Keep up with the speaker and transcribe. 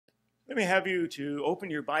Let me have you to open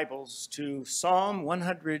your Bibles to Psalm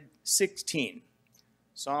 116.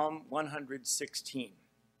 Psalm 116.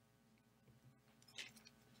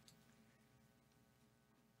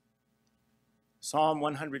 Psalm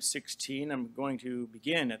 116, I'm going to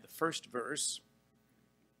begin at the first verse,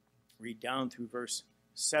 read down through verse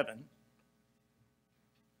 7.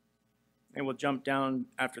 And we'll jump down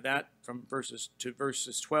after that from verses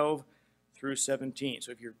 12 through 17.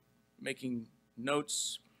 So if you're making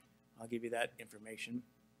notes, I'll give you that information.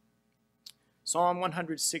 Psalm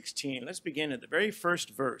 116. Let's begin at the very first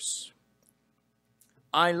verse.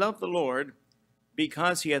 I love the Lord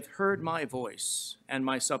because he hath heard my voice and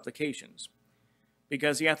my supplications.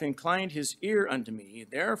 Because he hath inclined his ear unto me,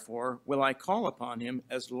 therefore will I call upon him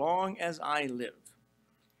as long as I live.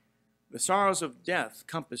 The sorrows of death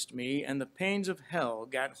compassed me, and the pains of hell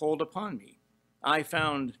gat hold upon me. I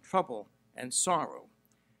found trouble and sorrow.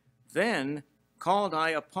 Then called I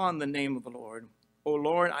upon the name of the Lord. O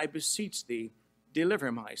Lord, I beseech thee,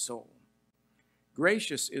 deliver my soul.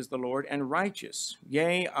 Gracious is the Lord, and righteous.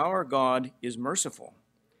 Yea, our God is merciful.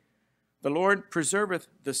 The Lord preserveth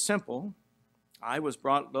the simple. I was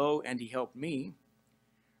brought low, and he helped me.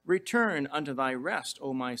 Return unto thy rest,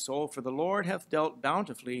 O my soul, for the Lord hath dealt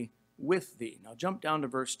bountifully with thee. Now jump down to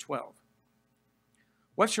verse 12.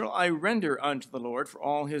 What shall I render unto the Lord for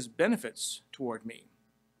all his benefits toward me?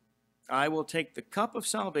 I will take the cup of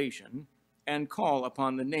salvation and call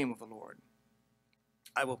upon the name of the Lord.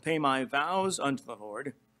 I will pay my vows unto the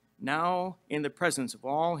Lord, now in the presence of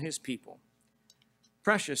all his people.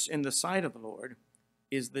 Precious in the sight of the Lord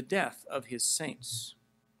is the death of his saints.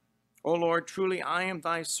 O Lord, truly I am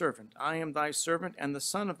thy servant. I am thy servant and the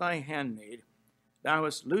son of thy handmaid. Thou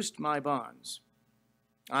hast loosed my bonds.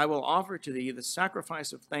 I will offer to thee the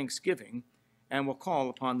sacrifice of thanksgiving and will call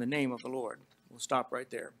upon the name of the Lord. We'll stop right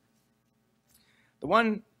there. The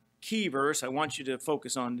one key verse I want you to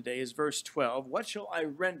focus on today is verse 12. What shall I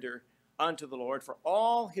render unto the Lord for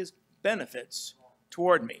all his benefits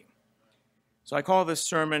toward me? So I call this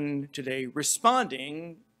sermon today,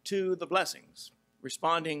 Responding to the Blessings.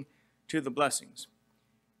 Responding to the Blessings.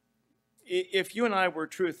 If you and I were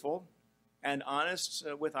truthful and honest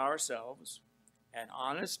with ourselves and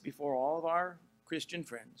honest before all of our Christian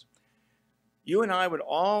friends, you and I would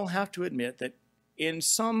all have to admit that in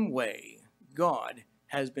some way, God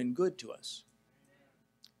has been good to us.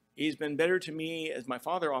 He's been better to me, as my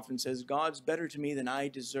father often says, God's better to me than I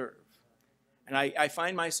deserve. And I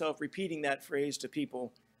find myself repeating that phrase to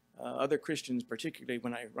people, other Christians particularly,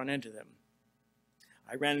 when I run into them.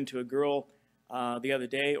 I ran into a girl the other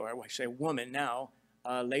day, or I should say a woman now,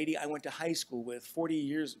 a lady I went to high school with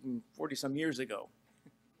 40-some years ago.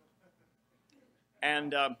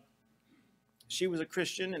 And she was a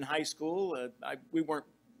Christian in high school. We weren't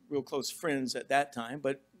real close friends at that time,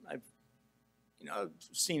 but I've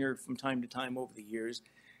seen her from time to time over the years.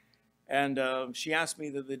 And she asked me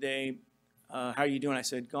the other day, how are you doing? I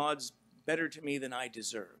said, God's better to me than I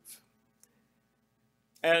deserve.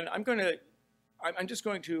 And I'm just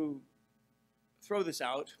going to throw this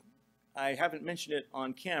out. I haven't mentioned it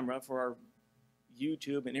on camera for our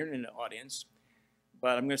YouTube and internet audience,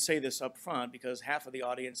 but I'm going to say this up front because half of the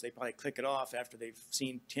audience, they probably click it off after they've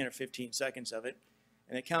seen 10 or 15 seconds of it.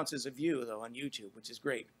 And it counts as a view, though, on YouTube, which is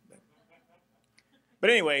great. But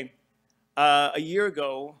anyway, a year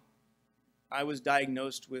ago, I was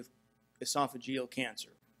diagnosed with esophageal cancer.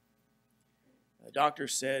 The doctor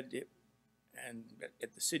said, and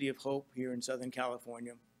at the City of Hope here in Southern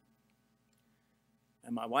California,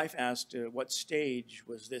 and my wife asked, what stage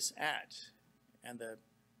was this at? And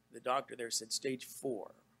the doctor there said, stage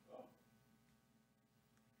 4.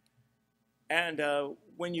 And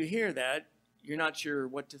when you hear that, you're not sure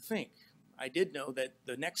what to think. I did know that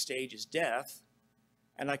the next stage is death,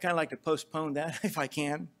 and I kind of like to postpone that if I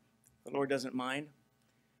can. The Lord doesn't mind.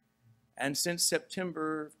 And since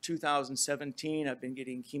September 2017, I've been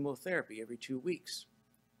getting chemotherapy every 2 weeks.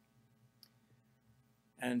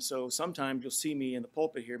 And so sometimes you'll see me in the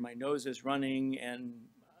pulpit here, my nose is running, and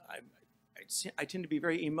I tend to be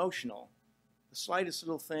very emotional. The slightest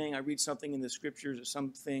little thing, I read something in the scriptures or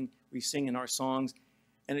something we sing in our songs,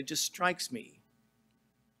 and it just strikes me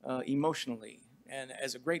emotionally and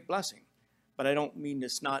as a great blessing. But I don't mean to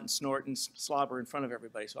snot and snort and slobber in front of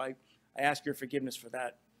everybody, so I ask your forgiveness for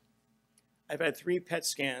that. I've had 3 PET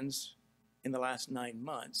scans in the last 9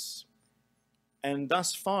 months, and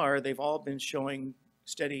thus far they've all been showing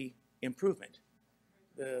steady improvement.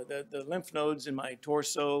 The lymph nodes in my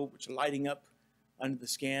torso, which are lighting up under the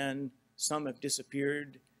scan, some have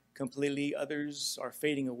disappeared completely, others are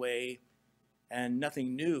fading away, and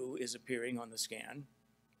nothing new is appearing on the scan.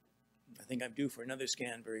 I think I'm due for another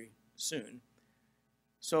scan very soon.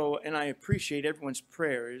 So, and I appreciate everyone's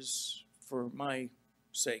prayers for my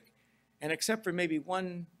sake. And except for maybe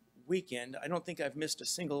one weekend, I don't think I've missed a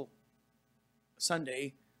single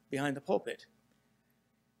Sunday behind the pulpit.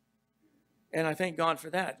 And I thank God for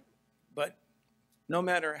that. But no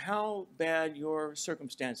matter how bad your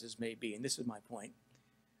circumstances may be, and this is my point,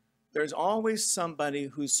 there's always somebody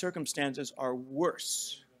whose circumstances are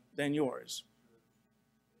worse than yours.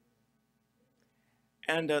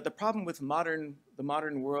 And the problem with the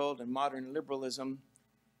modern world and modern liberalism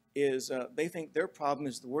is they think their problem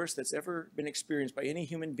is the worst that's ever been experienced by any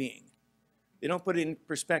human being. They don't put it in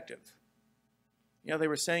perspective. You know, they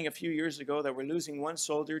were saying a few years ago that we're losing one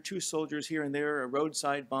soldier, 2 soldiers here and there, a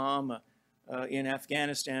roadside bomb in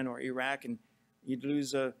Afghanistan or Iraq, and you'd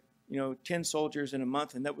lose 10 soldiers in a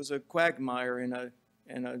month, and that was a quagmire and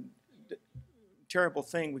a terrible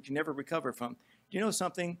thing we can never recover from. Do you know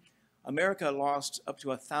something? America lost up to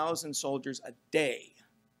 1,000 soldiers a day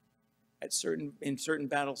in certain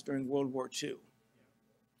battles during World War II.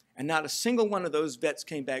 And not a single one of those vets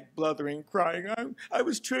came back blubbering, crying, I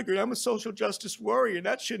was triggered, I'm a social justice warrior,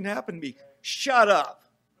 that shouldn't happen to me. Shut up.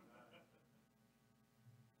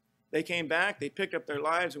 They came back, they picked up their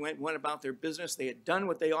lives and went about their business. They had done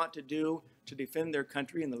what they ought to do to defend their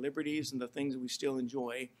country and the liberties and the things that we still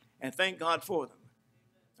enjoy. And thank God for them.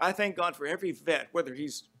 I thank God for every vet, whether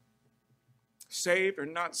he's saved or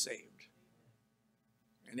not saved.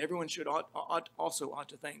 And everyone also ought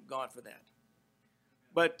to thank God for that.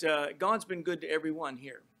 But God's been good to everyone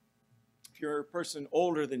here. If you're a person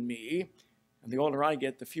older than me, and the older I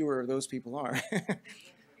get, the fewer of those people are.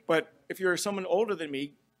 But if you're someone older than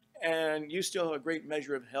me, and you still have a great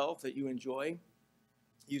measure of health that you enjoy,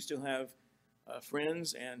 you still have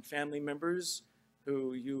friends and family members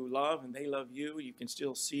who you love and they love you, you can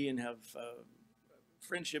still see and have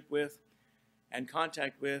friendship with and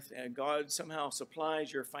contact with, and God somehow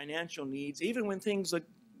supplies your financial needs, even when things look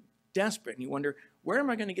desperate, and you wonder, where am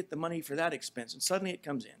I going to get the money for that expense? And suddenly it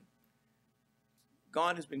comes in.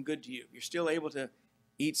 God has been good to you. You're still able to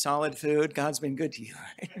eat solid food. God's been good to you.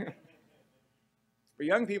 For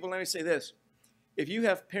young people, let me say this. If you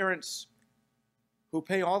have parents who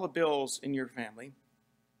pay all the bills in your family,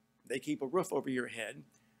 they keep a roof over your head,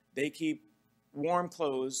 they keep warm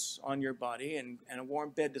clothes on your body and a warm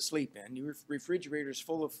bed to sleep in, your refrigerator's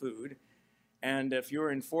full of food, and if you're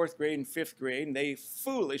in 4th grade and 5th grade and they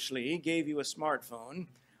foolishly gave you a smartphone,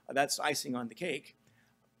 that's icing on the cake,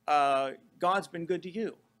 God's been good to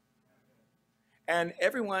you. And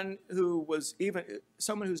everyone who was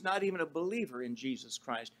someone who's not even a believer in Jesus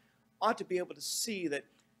Christ ought to be able to see that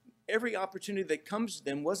every opportunity that comes to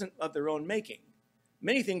them wasn't of their own making.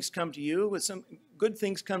 Many things come to you, some good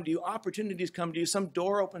things come to you, opportunities come to you, some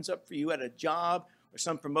door opens up for you at a job or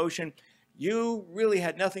some promotion you really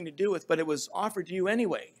had nothing to do with, but it was offered to you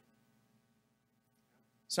anyway.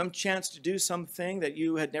 Some chance to do something that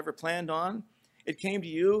you had never planned on. It came to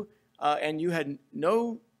you and you had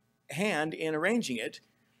no hand in arranging it.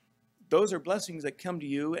 Those are blessings that come to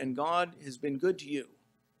you, and God has been good to you,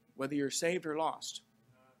 whether you're saved or lost.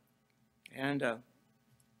 And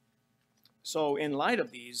so in light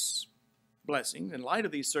of these blessings, in light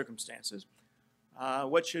of these circumstances,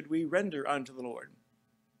 what should we render unto the Lord?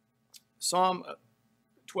 Psalm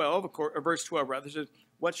 12, or verse 12 rather, says,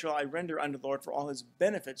 what shall I render unto the Lord for all his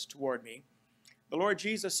benefits toward me? The Lord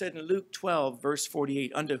Jesus said in Luke 12, verse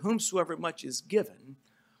 48, unto whomsoever much is given,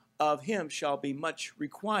 of him shall be much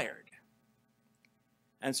required.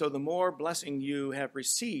 And so the more blessing you have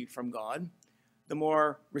received from God, the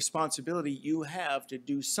more responsibility you have to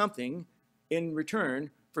do something in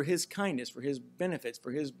return for his kindness, for his benefits,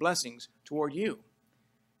 for his blessings toward you.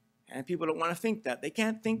 And people don't want to think that. They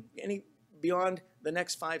can't think any beyond the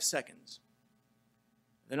next 5 seconds.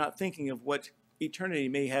 They're not thinking of what eternity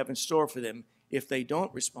may have in store for them if they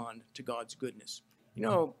don't respond to God's goodness. You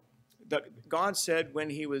know, God said when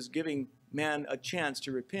he was giving man a chance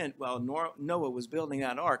to repent while Noah was building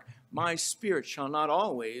that ark, my spirit shall not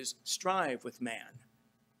always strive with man.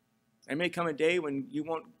 There may come a day when you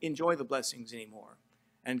won't enjoy the blessings anymore,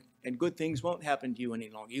 and good things won't happen to you any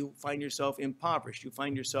longer. You find yourself impoverished. You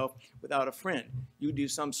find yourself without a friend. You do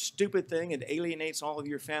some stupid thing and alienates all of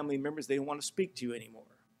your family members. They don't want to speak to you anymore.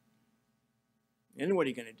 And what are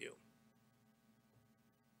you going to do?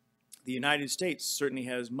 The United States certainly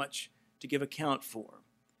has much to give account for.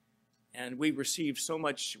 And we've received so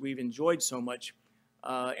much, we've enjoyed so much,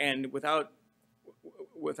 and without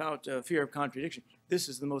fear of contradiction, this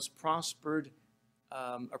is the most prosperous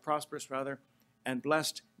and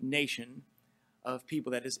blessed nation of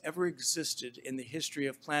people that has ever existed in the history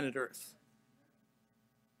of planet Earth.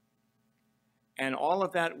 And all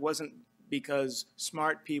of that wasn't because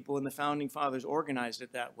smart people and the founding fathers organized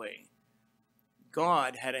it that way.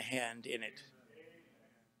 God had a hand in it.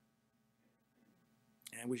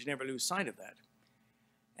 And we should never lose sight of that.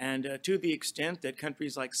 And to the extent that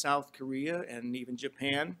countries like South Korea and even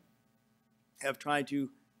Japan have tried to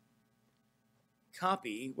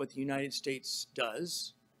copy what the United States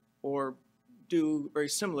does, or do very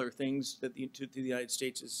similar things to the United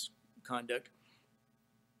States' conduct,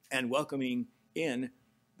 and welcoming in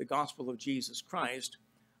the gospel of Jesus Christ,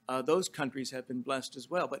 those countries have been blessed as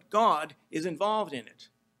well. But God is involved in it.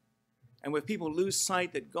 And when people lose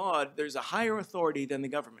sight that God, there's a higher authority than the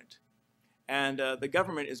government, and the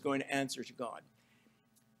government is going to answer to God.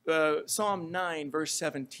 Psalm 9, verse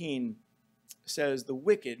 17 says, "The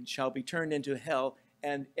wicked shall be turned into hell,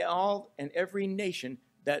 and every nation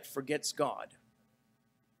that forgets God."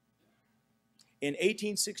 In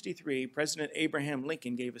 1863, President Abraham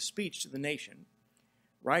Lincoln gave a speech to the nation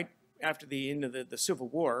right after the end of the Civil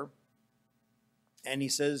War, and he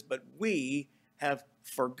says, "But we have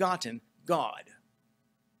forgotten God."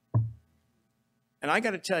 And I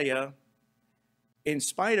got to tell you, in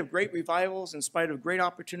spite of great revivals, in spite of great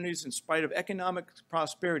opportunities, in spite of economic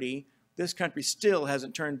prosperity, this country still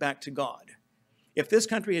hasn't turned back to God. If this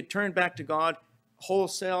country had turned back to God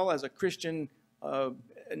wholesale as a Christian a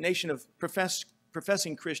nation of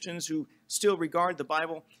professing Christians who still regard the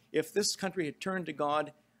Bible, if this country had turned to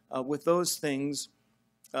God with those things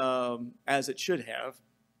as it should have,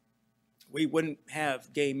 we wouldn't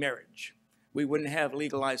have gay marriage. We wouldn't have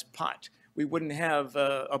legalized pot. We wouldn't have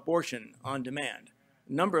abortion on demand.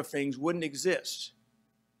 A number of things wouldn't exist.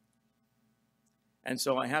 And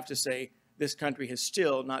so I have to say, this country has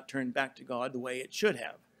still not turned back to God the way it should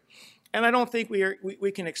have. And I don't think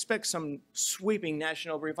we can expect some sweeping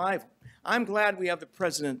national revival. I'm glad we have the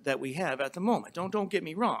president that we have at the moment. Don't get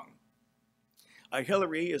me wrong.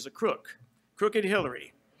 Hillary is a crook. Crooked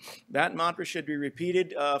Hillary. That mantra should be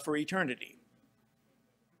repeated for eternity.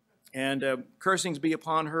 And cursings be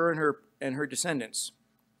upon her and her descendants.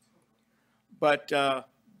 But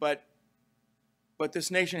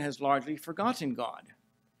this nation has largely forgotten God.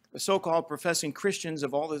 The so-called professing Christians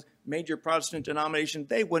of all the major Protestant denominations,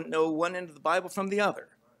 they wouldn't know one end of the Bible from the other.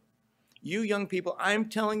 You young people, I'm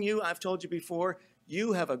telling you, I've told you before,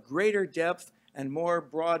 you have a greater depth and more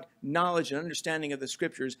broad knowledge and understanding of the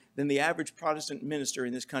Scriptures than the average Protestant minister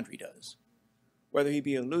in this country does. Whether he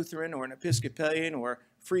be a Lutheran or an Episcopalian or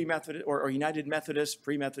Free Methodist or United Methodist,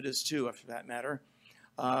 Free Methodist too, for that matter,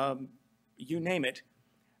 you name it,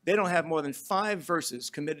 they don't have more than 5 verses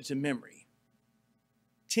committed to memory.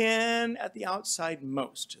 10 at the outside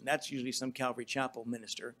most, and that's usually some Calvary Chapel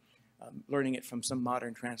minister learning it from some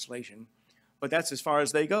modern translation, but that's as far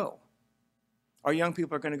as they go. Our young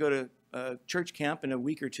people are going to go to church camp in a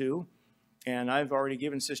week or two, and I've already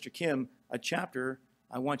given Sister Kim a chapter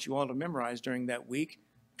I want you all to memorize during that week,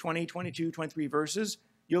 20, 22, 23 verses.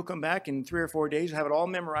 You'll come back in 3 or 4 days, have it all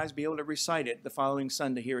memorized, be able to recite it the following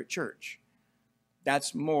Sunday here at church.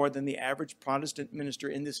 That's more than the average Protestant minister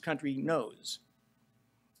in this country knows.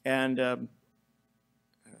 And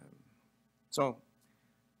so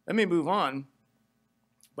let me move on.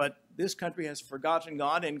 But this country has forgotten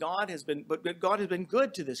God, and God has been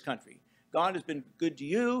good to this country. God has been good to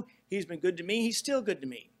you. He's been good to me. He's still good to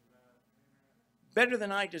me. Better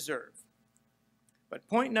than I deserve. But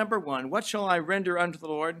point number 1, what shall I render unto the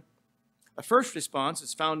Lord? A first response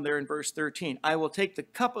is found there in verse 13. I will take the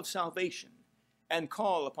cup of salvation and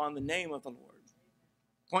call upon the name of the Lord.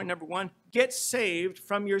 Point number 1, get saved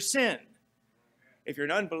from your sin. If you're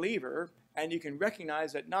an unbeliever and you can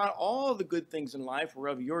recognize that not all the good things in life were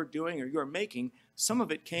of your doing or your making, some of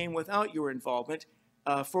it came without your involvement,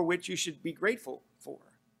 for which you should be grateful for.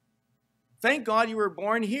 Thank God you were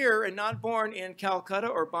born here and not born in Calcutta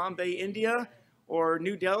or Bombay, India, or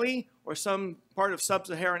New Delhi, or some part of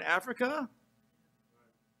sub-Saharan Africa.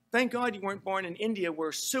 Thank God you weren't born in India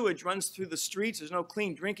where sewage runs through the streets, there's no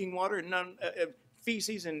clean drinking water, and none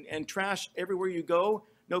feces and trash everywhere you go,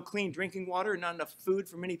 no clean drinking water, not enough food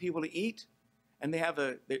for many people to eat. And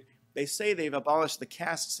they say they've abolished the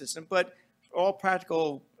caste system, but for all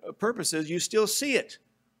practical purposes, you still see it.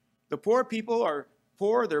 The poor people are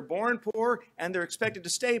poor, they're born poor, and they're expected to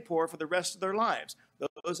stay poor for the rest of their lives.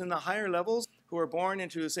 Those in the higher levels who are born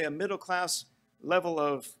into, say, a middle-class level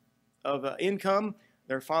of income,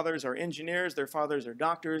 their fathers are engineers, their fathers are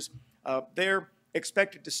doctors, they're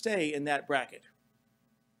expected to stay in that bracket.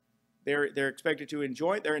 They're expected to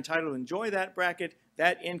enjoy, they're entitled to enjoy that bracket,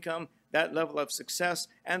 that income, that level of success,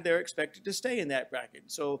 and they're expected to stay in that bracket.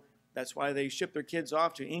 So that's why they ship their kids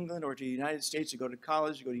off to England or to the United States to go to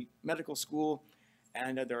college, to go to medical school,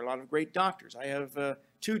 And there are a lot of great doctors. I have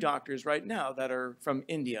 2 doctors right now that are from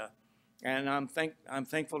India, and I'm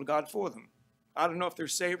thankful to God for them. I don't know if they're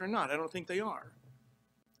saved or not. I don't think they are.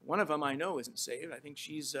 One of them I know isn't saved. I think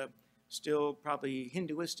she's still probably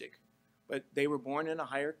Hinduistic. But they were born in a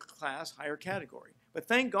higher class, higher category. But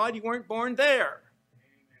thank God you weren't born there.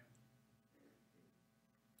 Amen.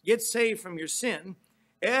 Get saved from your sin.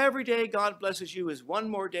 Every day God blesses you is one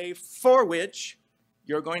more day for which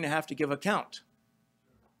you're going to have to give account.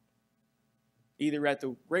 Either at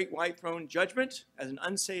the great white throne judgment as an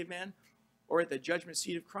unsaved man, or at the judgment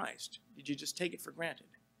seat of Christ. Did you just take it for granted?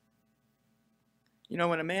 You know,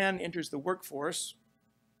 when a man enters the workforce,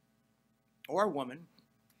 or a woman,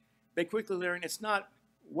 they quickly learn it's not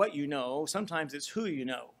what you know, sometimes it's who you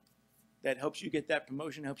know that helps you get that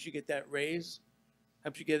promotion, helps you get that raise,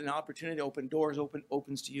 helps you get an opportunity, open doors,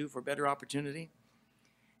 opens to you for better opportunity.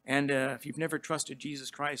 And if you've never trusted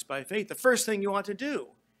Jesus Christ by faith, the first thing you want to do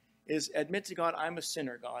is admit to God, I'm a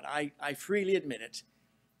sinner, God. I freely admit it.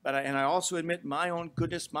 But I also admit my own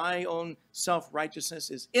goodness, my own self-righteousness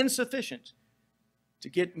is insufficient to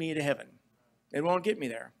get me to heaven. It won't get me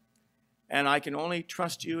there. And I can only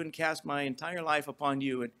trust you and cast my entire life upon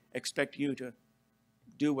you and expect you to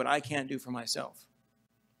do what I can't do for myself.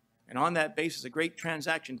 And on that basis, a great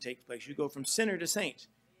transaction takes place. You go from sinner to saint.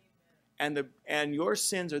 And your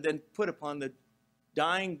sins are then put upon the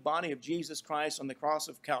dying body of Jesus Christ on the cross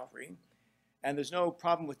of Calvary. And there's no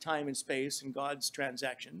problem with time and space in God's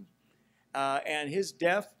transaction. And his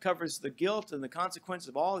death covers the guilt and the consequence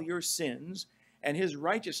of all your sins. And his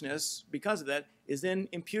righteousness, because of that, is then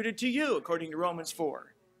imputed to you, according to Romans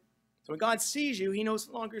 4. So when God sees you, he no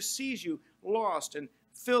longer sees you lost and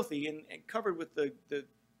filthy and covered with the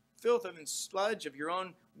filth and sludge of your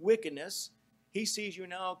own wickedness. He sees you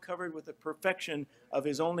now covered with the perfection of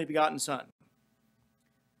his only begotten Son.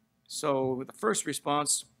 So the first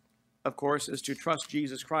response, of course, is to trust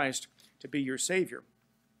Jesus Christ to be your Savior.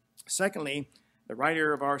 Secondly, the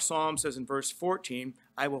writer of our psalm says in verse 14,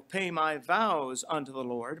 I will pay my vows unto the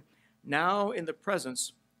Lord, now in the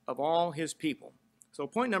presence of all his people. So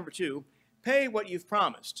point number 2, pay what you've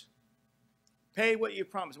promised. Pay what you've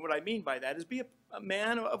promised. And what I mean by that is be a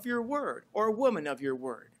man of your word or a woman of your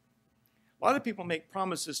word. A lot of people make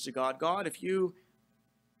promises to God. God, if you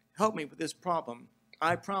help me with this problem,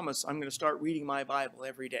 I promise I'm going to start reading my Bible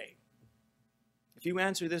every day. If you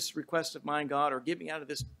answer this request of mine, God, or get me out of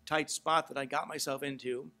this tight spot that I got myself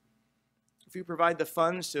into, if you provide the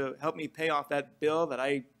funds to help me pay off that bill that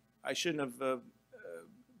I shouldn't have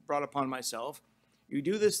brought upon myself, you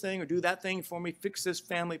do this thing or do that thing for me, fix this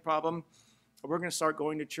family problem, or we're going to start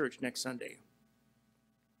going to church next Sunday.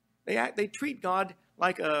 They treat God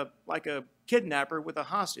like a kidnapper with a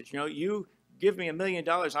hostage. You know, you give me $1 million,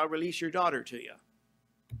 I'll release your daughter to you.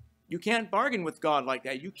 You can't bargain with God like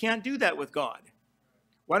that. You can't do that with God.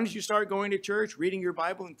 Why don't you start going to church, reading your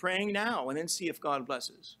Bible, and praying now, and then see if God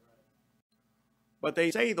blesses? But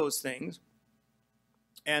they say those things,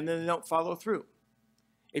 and then they don't follow through.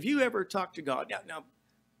 If you ever talk to God, now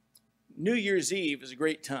New Year's Eve is a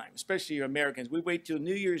great time, especially you Americans. We wait till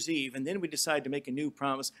New Year's Eve, and then we decide to make a new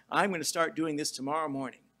promise. I'm going to start doing this tomorrow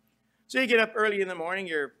morning. So you get up early in the morning,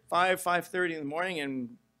 you're 5:30 in the morning,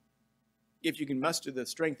 and if you can muster the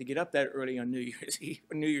strength to get up that early on New Year's Eve,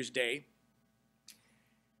 New Year's Day,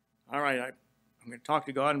 all right, I'm going to talk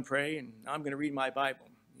to God and pray, and I'm going to read my Bible.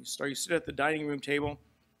 You sit at the dining room table,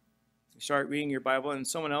 you start reading your Bible, and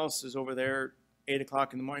someone else is over there 8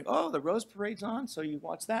 o'clock in the morning. Oh, the Rose Parade's on, so you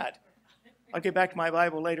watch that. I'll get back to my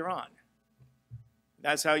Bible later on.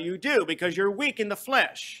 That's how you do, because you're weak in the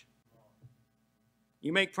flesh.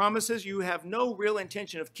 You make promises you have no real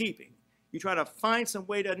intention of keeping. You try to find some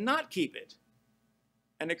way to not keep it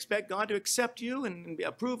and expect God to accept you and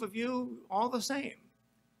approve of you all the same.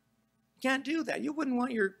 You can't do that. You wouldn't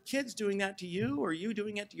want your kids doing that to you, or you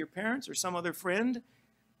doing it to your parents or some other friend.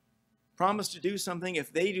 Promise to do something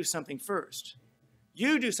if they do something first.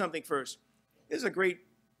 You do something first. There's a great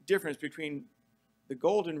difference between the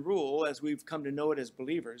golden rule, as we've come to know it as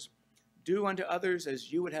believers, do unto others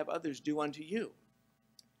as you would have others do unto you.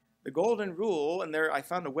 The golden rule, and there I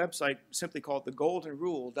found a website simply called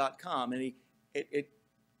thegoldenrule.com, and it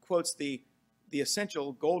quotes the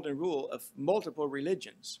essential golden rule of multiple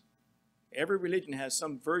religions. Every religion has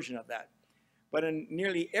some version of that. But in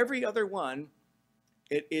nearly every other one,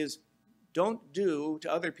 it is don't do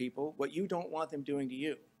to other people what you don't want them doing to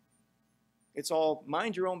you. It's all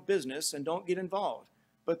mind your own business and don't get involved.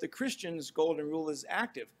 But the Christian's golden rule is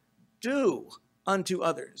active. Do unto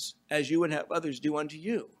others as you would have others do unto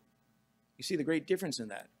you. You see the great difference in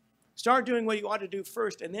that. Start doing what you ought to do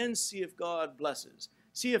first and then see if God blesses.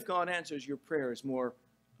 See if God answers your prayers more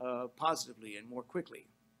positively and more quickly.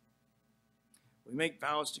 We make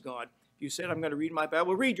vows to God. If you said, I'm going to read my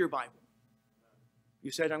Bible, read your Bible. If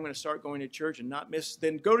you said, I'm going to start going to church and not miss,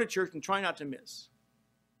 then go to church and try not to miss.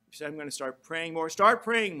 If you said, I'm going to start praying more, start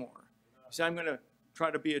praying more. If you said, I'm going to try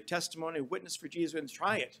to be a testimony, a witness for Jesus, and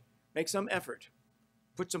try it. Make some effort.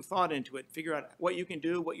 Put some thought into it. Figure out what you can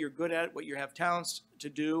do, what you're good at, what you have talents to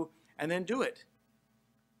do, and then do it.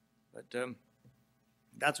 But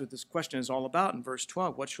that's what this question is all about in verse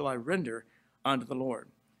 12. What shall I render unto the Lord?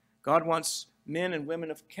 God wants men and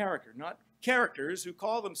women of character, not characters who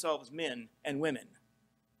call themselves men and women.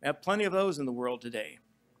 We have plenty of those in the world today.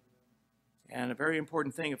 And a very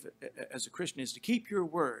important thing as a Christian is to keep your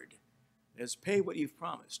word, is pay what you've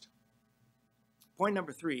promised. Point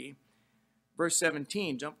number 3, verse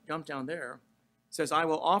 17, jump down there, says, I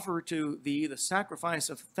will offer to thee the sacrifice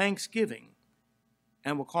of thanksgiving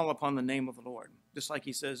and will call upon the name of the Lord. Just like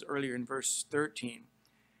he says earlier in verse 13.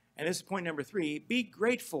 And this is point number 3, be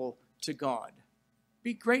grateful to God.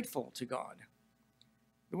 Be grateful to God.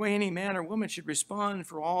 The way any man or woman should respond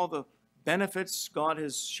for all the benefits God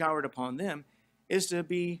has showered upon them is to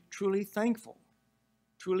be truly thankful.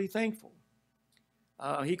 Truly thankful.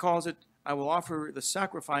 He calls it, I will offer the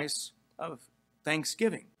sacrifice of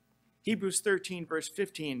thanksgiving. Hebrews 13, verse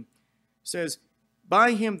 15 says,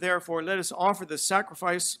 by him, therefore, let us offer the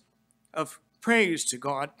sacrifice of praise to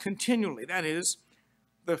God continually. That is,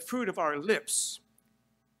 the fruit of our lips,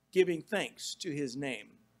 giving thanks to his name.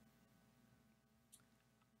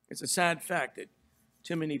 It's a sad fact that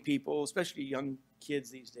too many people, especially young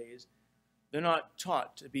kids these days, they're not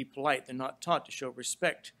taught to be polite. They're not taught to show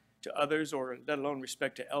respect to others, or let alone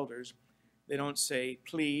respect to elders. They don't say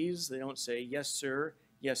please. They don't say yes, sir,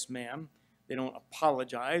 yes, ma'am. They don't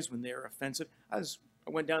apologize when they're offensive. I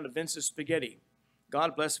went down to Vince's Spaghetti.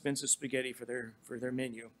 God bless Vince's Spaghetti for their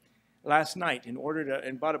menu last night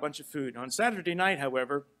and bought a bunch of food. On Saturday night,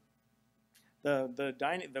 however,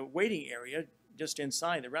 the waiting area just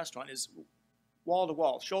inside the restaurant is wall to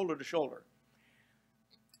wall, shoulder to shoulder.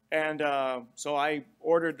 And so I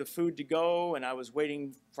ordered the food to go, and I was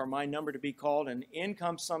waiting for my number to be called, and in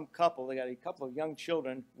comes some couple. They got a couple of young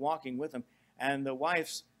children walking with them, and the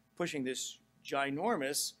wife's pushing this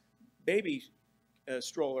ginormous baby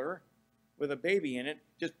stroller with a baby in it,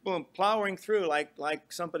 just boom, plowing through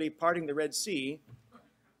like somebody parting the Red Sea.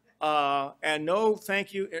 And no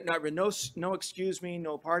thank you, no excuse me,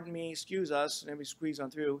 no pardon me, excuse us, and then we squeeze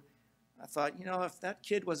on through. I thought, you know, if that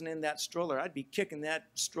kid wasn't in that stroller, I'd be kicking that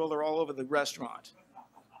stroller all over the restaurant.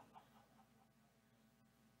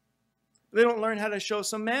 They don't learn how to show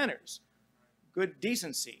some manners, good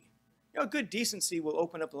decency. You know, good decency will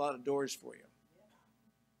open up a lot of doors for you.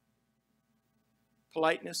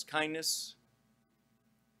 Politeness, kindness.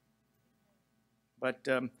 But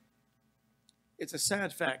it's a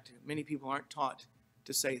sad fact. Many people aren't taught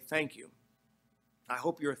to say thank you. I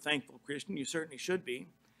hope you're a thankful Christian. You certainly should be.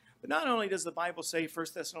 But not only does the Bible say, 1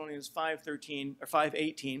 Thessalonians 5:13 or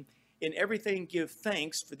 5:18, in everything give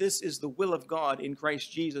thanks, for this is the will of God in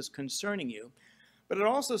Christ Jesus concerning you. But it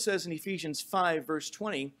also says in Ephesians 5, verse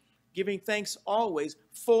 20, giving thanks always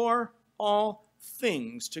for all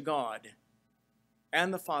things to God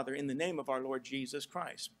and the Father in the name of our Lord Jesus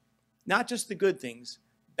Christ. Not just the good things,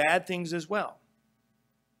 bad things as well.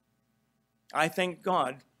 I thank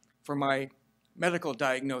God for my medical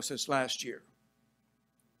diagnosis last year.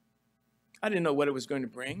 I didn't know what it was going to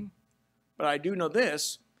bring, but I do know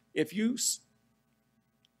this. If you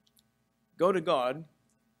go to God,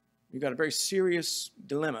 you've got a very serious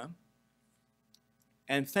dilemma,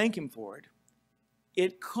 and thank him for it,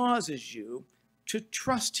 it causes you to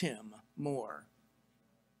trust him more.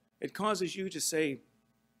 It causes you to say,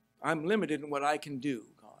 I'm limited in what I can do,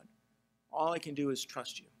 God. All I can do is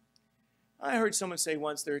trust you. I heard someone say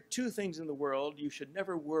once, there are two things in the world you should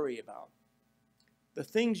never worry about. The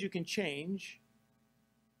things you can change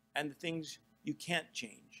and the things you can't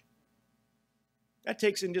change. That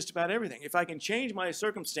takes in just about everything. If I can change my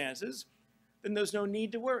circumstances, then there's no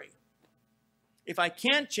need to worry. If I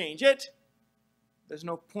can't change it, there's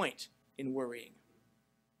no point in worrying.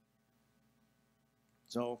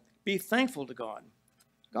 So be thankful to God.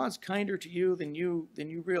 God's kinder to you than you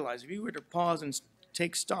realize. If you were to pause and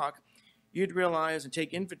take stock, you'd realize and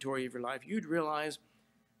take inventory of your life, you'd realize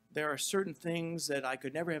there are certain things that I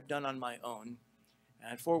could never have done on my own,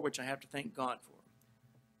 and for which I have to thank God for.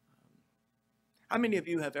 How many of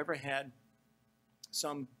you have ever had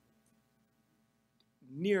some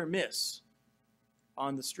near miss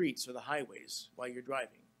on the streets or the highways while you're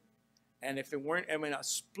driving? And if there weren't, a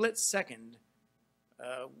split second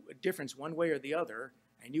difference one way or the other,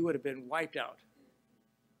 and you would have been wiped out.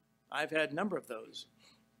 I've had a number of those.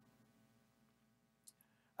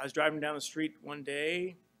 I was driving down the street one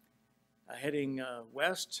day, heading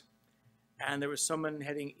west, and there was someone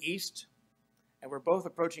heading east, and we're both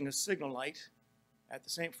approaching a signal light at the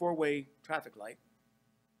same four-way traffic light.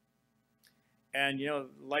 And you know,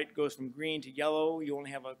 the light goes from green to yellow. You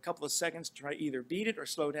only have a couple of seconds to try either beat it or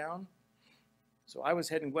slow down. So I was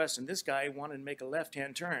heading west, and this guy wanted to make a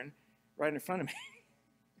left-hand turn right in front of me.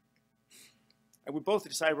 And we both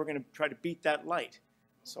decided we're going to try to beat that light.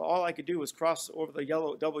 So all I could do was cross over the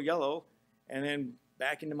yellow, double yellow, and then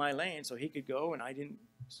back into my lane so he could go, and I didn't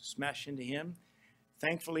smash into him.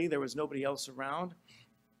 Thankfully, there was nobody else around.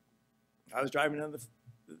 I was driving down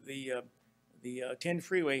the 10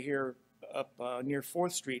 freeway here up near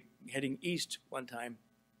 4th Street, heading east one time.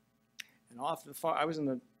 And off to the far, I was in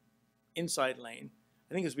the inside lane.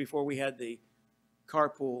 I think it was before we had the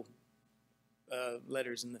carpool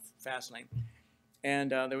letters in the fast lane.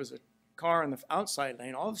 And there was a car in the outside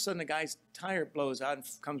lane. All of a sudden, the guy's tire blows out and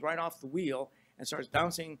comes right off the wheel and starts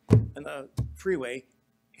bouncing in the freeway,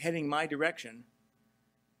 heading my direction.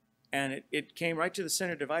 And it came right to the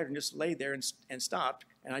center divider and just laid there and stopped,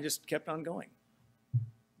 and I just kept on going.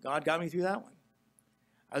 God got me through that one.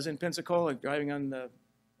 I was in Pensacola driving on the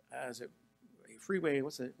freeway,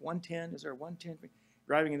 what's it, 110? Is there a 110?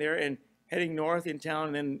 Driving in there and heading north in town,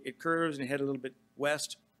 and then it curves and head a little bit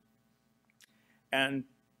west. And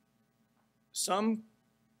some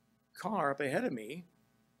car up ahead of me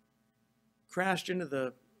crashed into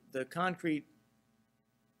the concrete,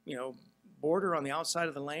 border on the outside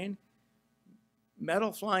of the lane.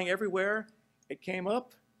 Metal flying everywhere. It came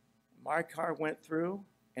up, my car went through,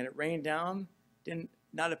 and it rained down.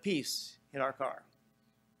 Not a piece hit our car.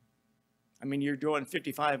 I mean, you're doing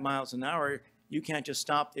 55 miles an hour. You can't just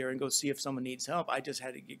stop there and go see if someone needs help. I just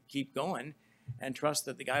had to keep going and trust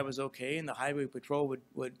that the guy was okay and the highway patrol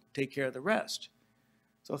would take care of the rest.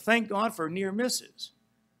 So thank God for near misses.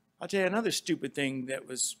 I'll tell you another stupid thing that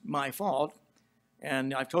was my fault,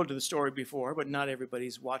 and I've told you the story before, but not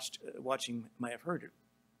everybody's watching might have heard it.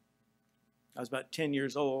 I was about 10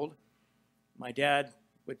 years old. My dad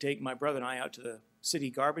would take my brother and I out to the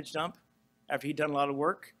city garbage dump after he'd done a lot of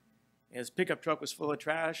work. His pickup truck was full of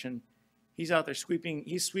trash, and he's out there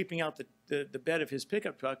sweeping out the bed of his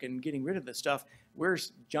pickup truck and getting rid of the stuff. We're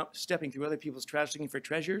stepping through other people's trash looking for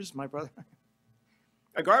treasures, my brother.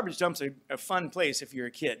 A garbage dump's a fun place if you're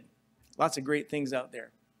a kid. Lots of great things out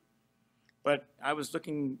there. But I was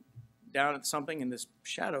looking down at something, and this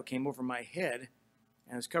shadow came over my head,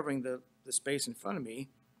 and it was covering the space in front of me.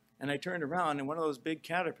 And I turned around, and one of those big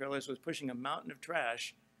caterpillars was pushing a mountain of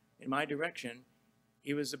trash in my direction.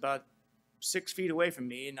 He was about 6 feet away from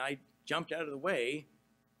me, and I jumped out of the way.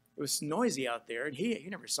 It was noisy out there, and he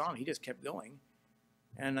never saw me. He just kept going.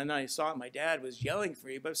 And then I saw my dad was yelling for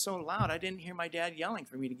me, but it was so loud I didn't hear my dad yelling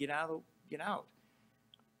for me to get out.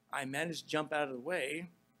 I managed to jump out of the way.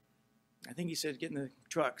 I think he said, "Get in the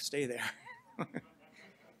truck, stay there."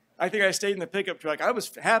 I think I stayed in the pickup truck. I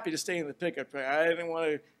was happy to stay in the pickup truck. I didn't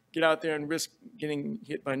want to get out there and risk getting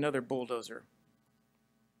hit by another bulldozer.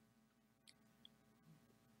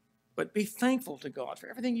 But be thankful to God for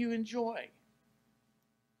everything you enjoy.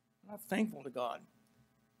 We're not thankful to God.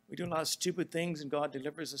 We do a lot of stupid things, and God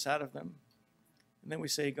delivers us out of them. And then we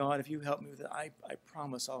say, "God, if you help me with it, I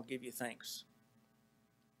promise I'll give you thanks."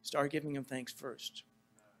 Start giving him thanks first.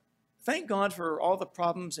 Thank God for all the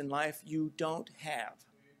problems in life you don't have.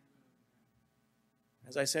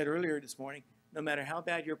 As I said earlier this morning, no matter how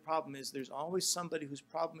bad your problem is, there's always somebody whose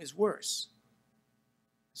problem is worse.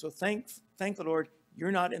 So thank the Lord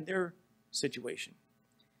you're not in their situation.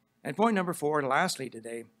 And point number 4, lastly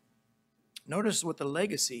today, notice what the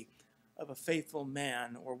legacy of a faithful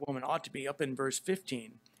man or woman ought to be up in verse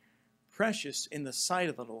 15. Precious in the sight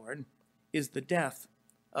of the Lord is the death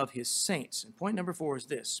of his saints. And point number 4 is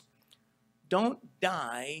this: don't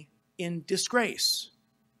die in disgrace.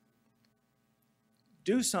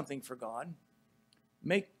 Do something for God.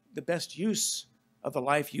 Make the best use of the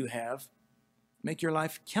life you have. Make your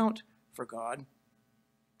life count for God.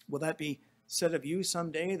 Will that be said of you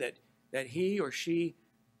someday that he or she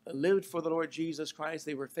lived for the Lord Jesus Christ?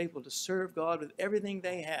 They were faithful to serve God with everything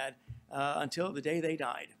they had until the day they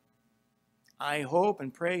died. I hope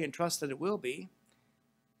and pray and trust that it will be.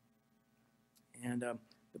 And the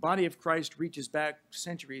body of Christ reaches back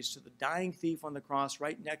centuries to the dying thief on the cross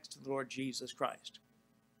right next to the Lord Jesus Christ.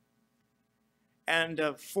 And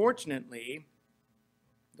fortunately,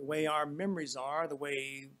 the way our memories are, the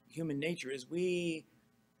way human nature is, we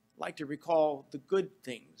like to recall the good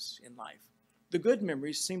things in life. The good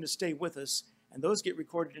memories seem to stay with us, and those get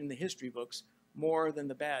recorded in the history books more than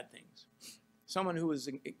the bad things. someone who was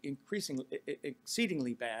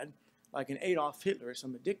exceedingly bad, like an Adolf Hitler,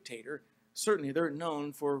 some dictator, certainly they're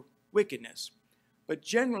known for wickedness. But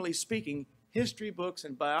generally speaking, history books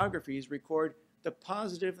and biographies record the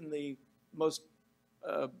positive and the most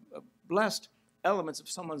blessed elements of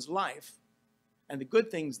someone's life and the good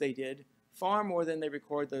things they did far more than they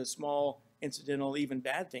record the small, incidental, even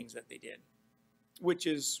bad things that they did, which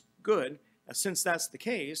is good. Since that's the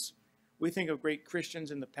case, we think of great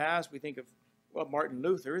Christians in the past. We think of, well, Martin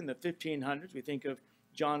Luther in the 1500s. We think of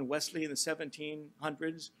John Wesley in the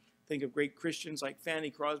 1700s. Think of great Christians like Fanny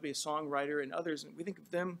Crosby, a songwriter, and others. And we think of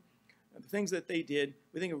them, the things that they did.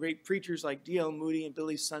 We think of great preachers like D.L. Moody and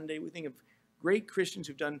Billy Sunday. We think of great Christians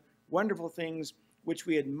who've done wonderful things which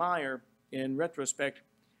we admire in retrospect.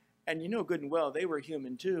 And you know good and well, they were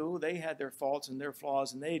human too. They had their faults and their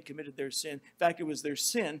flaws, and they had committed their sin. In fact, it was their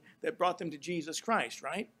sin that brought them to Jesus Christ,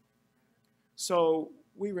 right? So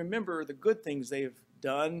we remember the good things they've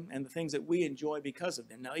done and the things that we enjoy because of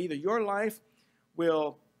them. Now, either your life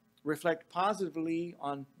will reflect positively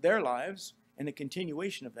on their lives and a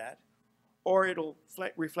continuation of that, or it'll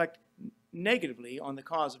reflect negatively on the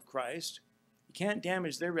cause of Christ. You can't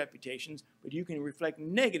damage their reputations, but you can reflect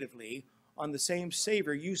negatively on the same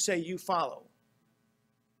Savior you say you follow.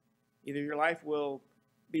 Either your life will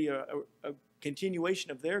be a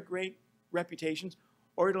continuation of their great reputations,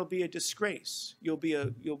 or it'll be a disgrace. You'll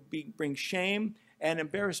bring shame and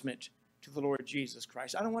embarrassment to the Lord Jesus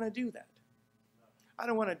Christ. I don't want to do that. I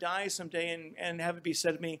don't want to die someday and have it be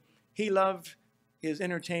said of me, he loved his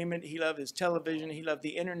entertainment, he loved his television, he loved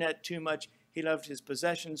the internet too much, he loved his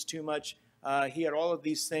possessions too much, he had all of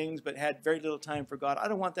these things but had very little time for God. I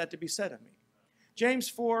don't want that to be said of me. James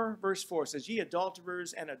 4, verse 4 says, ye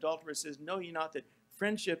adulterers and adulteresses, know ye not that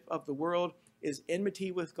friendship of the world is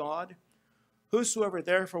enmity with God? Whosoever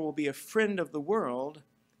therefore will be a friend of the world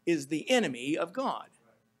is the enemy of God.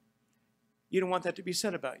 You don't want that to be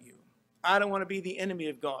said about you. I don't want to be the enemy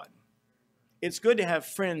of God. It's good to have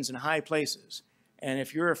friends in high places. And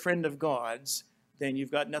if you're a friend of God's, then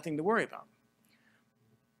you've got nothing to worry about.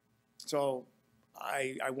 So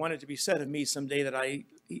I want it to be said of me someday that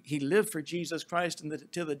he lived for Jesus Christ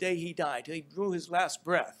till the day he died, till he drew his last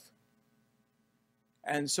breath.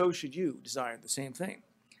 And so should you desire the same thing.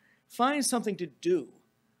 Find something to do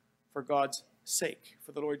for God's sake,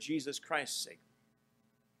 for the Lord Jesus Christ's sake.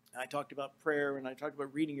 I talked about prayer and I talked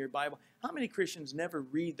about reading your Bible. How many Christians never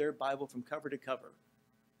read their Bible from cover to cover?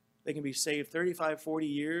 They can be saved 35, 40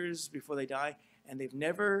 years before they die, and they've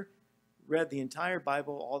never read the entire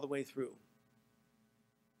Bible all the way through.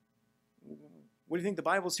 What do you think the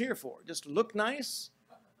Bible's here for? Just to look nice?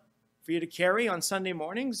 For you to carry on Sunday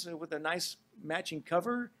mornings with a nice matching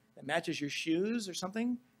cover that matches your shoes or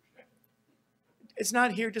something? It's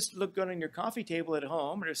not here just to look good on your coffee table at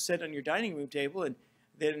home or to sit on your dining room table and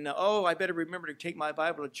then, oh, I better remember to take my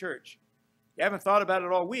Bible to church. You haven't thought about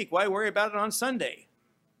it all week. Why worry about it on Sunday?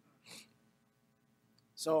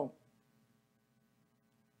 So,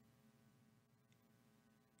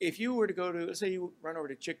 if you were to go to, let's say you run over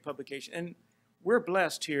to Chick Publication, and we're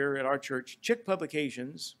blessed here at our church. Chick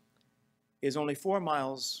Publications is only 4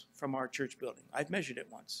 miles from our church building. I've measured it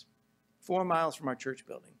once. 4 miles from our church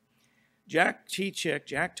building. Jack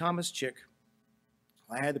Thomas Chick,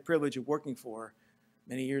 I had the privilege of working for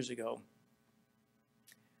many years ago.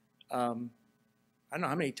 I don't know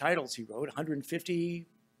how many titles he wrote, 150,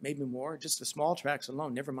 maybe more, just the small tracts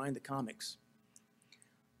alone, never mind the comics.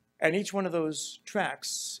 And each one of those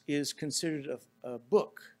tracts is considered a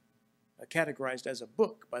book, categorized as a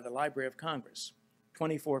book by the Library of Congress.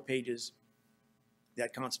 24 pages,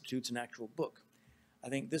 that constitutes an actual book. I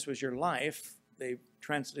think This Was Your Life, they've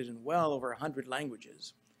translated in well over 100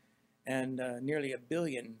 languages. And nearly 1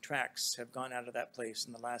 billion tracts have gone out of that place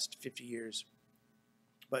in the last 50 years.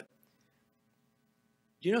 But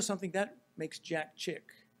do you know something? That makes Jack Chick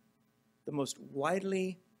the most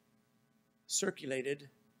widely circulated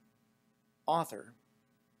author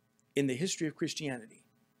in the history of Christianity,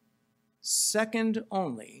 second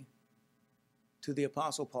only to the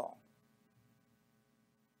Apostle Paul.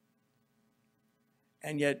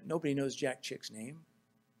 And yet nobody knows Jack Chick's name.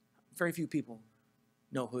 Very few people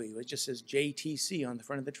know who he was. It just says JTC on the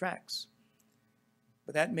front of the tracts.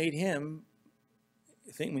 But that made him,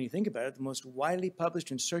 when you think about it, the most widely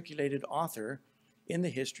published and circulated author in the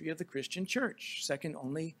history of the Christian church, second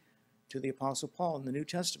only to the Apostle Paul in the New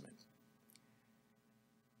Testament.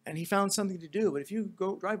 And he found something to do. But if you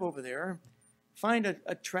go drive over there, find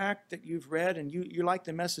a tract that you've read and you like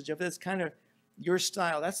the message of it, it's kind of your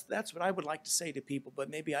style. That's what I would like to say to people, but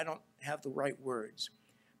maybe I don't have the right words.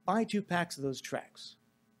 Buy 2 packs of those tracts.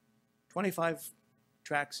 25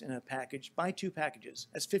 tracts in a package, buy 2 packages.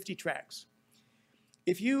 That's 50 tracts.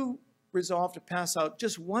 If you resolve to pass out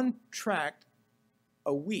just 1 tract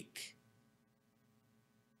a week,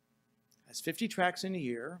 that's 50 tracts in a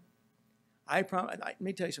year. Let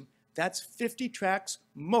me tell you something. That's 50 tracts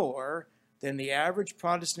more than the average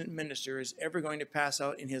Protestant minister is ever going to pass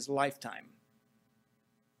out in his lifetime.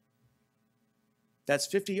 That's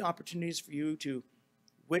 50 opportunities for you to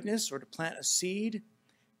witness or to plant a seed.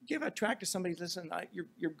 Give a tract to somebody. Listen,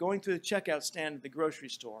 you're going through the checkout stand at the grocery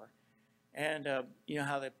store, and you know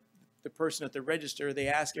how the person at the register, they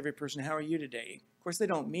ask every person, how are you today? Of course, they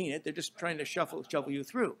don't mean it. They're just trying to shovel you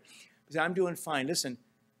through. They say, I'm doing fine. Listen,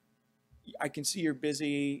 I can see you're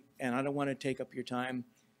busy, and I don't want to take up your time,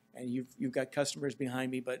 and you've got customers behind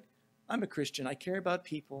me, but I'm a Christian. I care about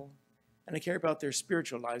people, and I care about their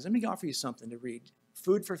spiritual lives. Let me offer you something to read.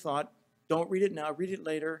 Food for thought. Don't read it now. Read it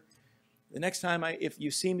later. The next time, if you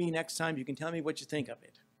see me next time, you can tell me what you think of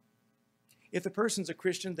it. If the person's a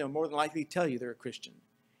Christian, they'll more than likely tell you they're a Christian.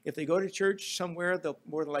 If they go to church somewhere, they'll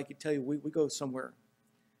more than likely tell you, we go somewhere.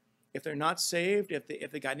 If they're not saved,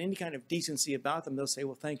 if they got any kind of decency about them, they'll say,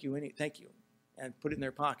 well, thank you, and put it in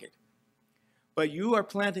their pocket. But you are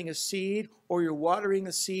planting a seed, or you're watering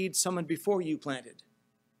a seed someone before you planted.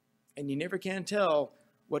 And you never can tell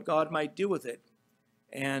what God might do with it.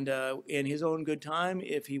 And in his own good time,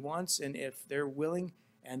 if he wants, and if they're willing,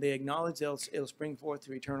 and they acknowledge, it'll spring forth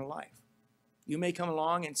to eternal life. You may come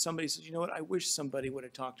along and somebody says, you know what, I wish somebody would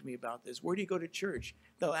have talked to me about this. Where do you go to church?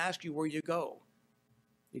 They'll ask you where you go.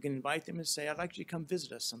 You can invite them and say, I'd like you to come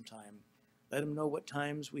visit us sometime. Let them know what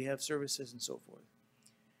times we have services and so forth.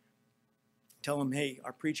 Tell them, hey,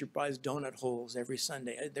 our preacher buys donut holes every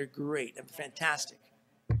Sunday. They're great. They're fantastic.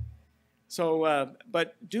 So,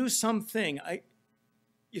 but do something.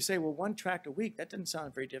 You say, well, 1 tract a week, that doesn't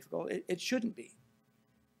sound very difficult. It shouldn't be.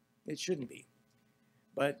 It shouldn't be.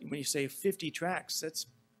 But when you say 50 tracts, that's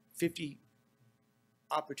 50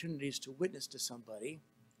 opportunities to witness to somebody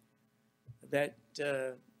that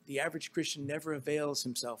the average Christian never avails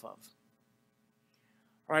himself of.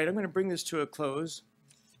 All right, I'm going to bring this to a close.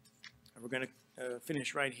 We're going to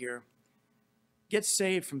finish right here. Get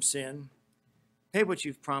saved from sin. Pay what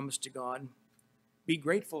you've promised to God. Be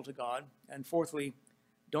grateful to God. And fourthly,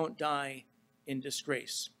 don't die in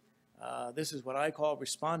disgrace. This is what I call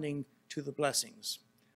responding to the blessings.